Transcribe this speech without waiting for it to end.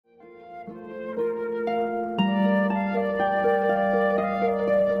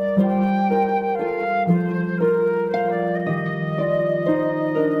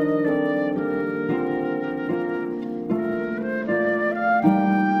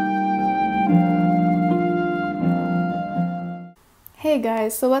Okay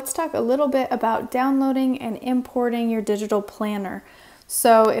guys, so let's talk a little bit about downloading and importing your digital planner.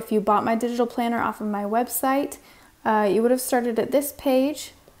 So if you bought my digital planner off of my website, you would have started at this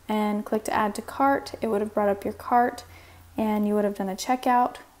page and clicked add to cart. It would have brought up your cart and you would have done a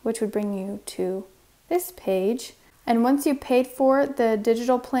checkout, which would bring you to this page. And once you paid for the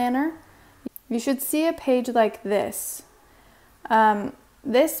digital planner, you should see a page like this.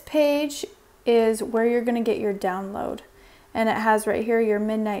 This page is where you're going to get your download. And it has right here your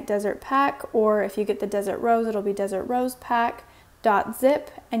Midnight Desert Pack, or if you get the Desert Rose, it'll be Desert Rose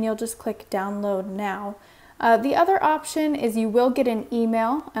Pack.zip, and you'll just click download now. The other option is you will get an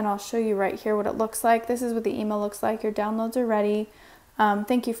email, and I'll show you right here what it looks like. This is what the email looks like. Your downloads are ready.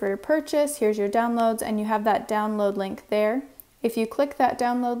 Thank you for your purchase. Here's your downloads, and you have that download link there. If you click that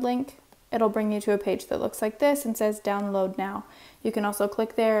download link, it'll bring you to a page that looks like this and says download now. You can also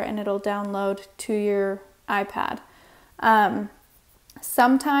click there and it'll download to your iPad.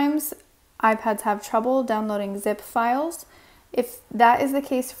 Sometimes iPads have trouble downloading zip files. If that is the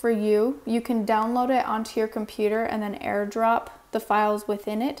case for you, you can download it onto your computer and then airdrop the files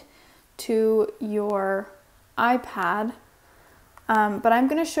within it to your iPad. But I'm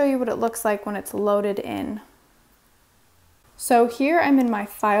going to show you what it looks like when it's loaded in. So here I'm in my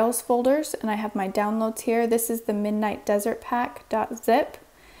files folders and I have my downloads here. This is the Midnight Desert Pack.zip.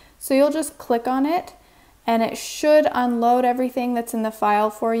 So you'll just click on it and it should unload everything that's in the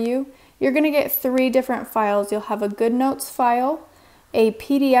file for you. You're going to get 3 different files. You'll have a Goodnotes file, a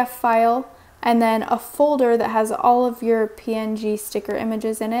PDF file, and then a folder that has all of your PNG sticker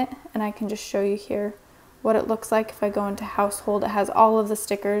images in it. And I can just show you here what it looks like. If I go into household, it has all of the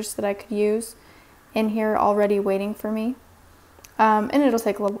stickers that I could use in here already waiting for me. And it'll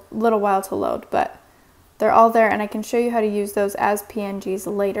take a little while to load, but they're all there and I can show you how to use those as PNGs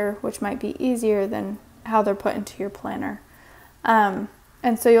later, which might be easier than how they're put into your planner. And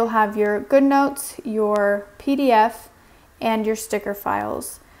so you'll have your Goodnotes, your PDF, and your sticker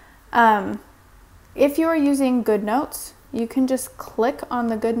files. If you are using Goodnotes, you can just click on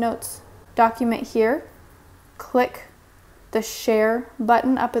the Goodnotes document here, click the share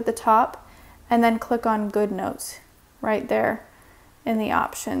button up at the top, and then click on Goodnotes right there in the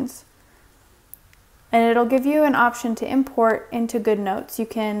options. And it'll give you an option to import into Goodnotes. You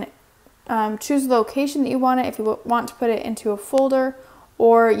can choose the location that you want it, if you want to put it into a folder,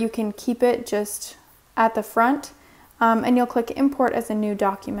 or you can keep it just at the front, and you'll click import as a new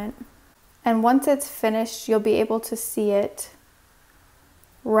document. And once it's finished, you'll be able to see it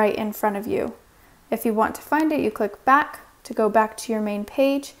right in front of you. If you want to find it, you click back to go back to your main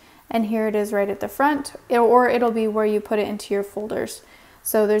page, and here it is right at the front, or it'll be where you put it into your folders.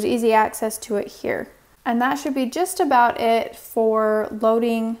 So there's easy access to it here. And that should be just about it for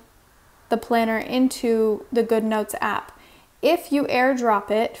loading the planner into the Goodnotes app. If you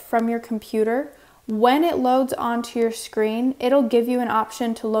airdrop it from your computer, when it loads onto your screen, it'll give you an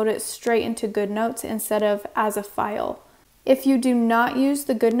option to load it straight into Goodnotes instead of as a file. If you do not use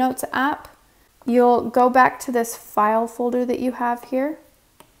the Goodnotes app, you'll go back to this file folder that you have here.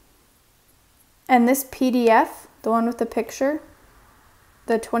 And this PDF, the one with the picture,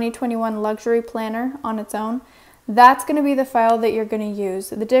 the 2021 Luxury Planner on its own, that's going to be the file that you're going to use.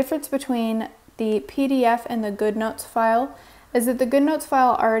 The difference between the PDF and the Goodnotes file is that the Goodnotes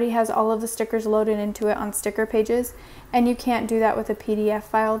file already has all of the stickers loaded into it on sticker pages, and you can't do that with a PDF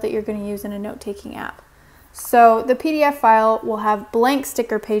file that you're going to use in a note-taking app. So the PDF file will have blank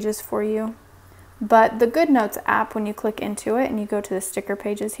sticker pages for you, but the Goodnotes app, when you click into it and you go to the sticker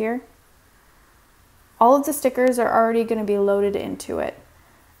pages here, all of the stickers are already going to be loaded into it.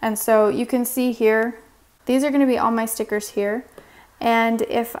 And so you can see here, these are going to be all my stickers here. And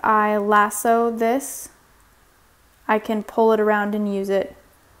if I lasso this, I can pull it around and use it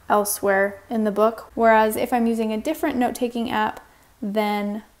elsewhere in the book. Whereas if I'm using a different note-taking app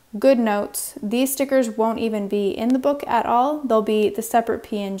than Goodnotes, these stickers won't even be in the book at all. They'll be the separate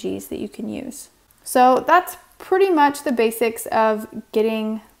PNGs that you can use. So that's pretty much the basics of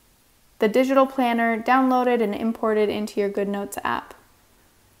getting the digital planner downloaded and imported into your Goodnotes app.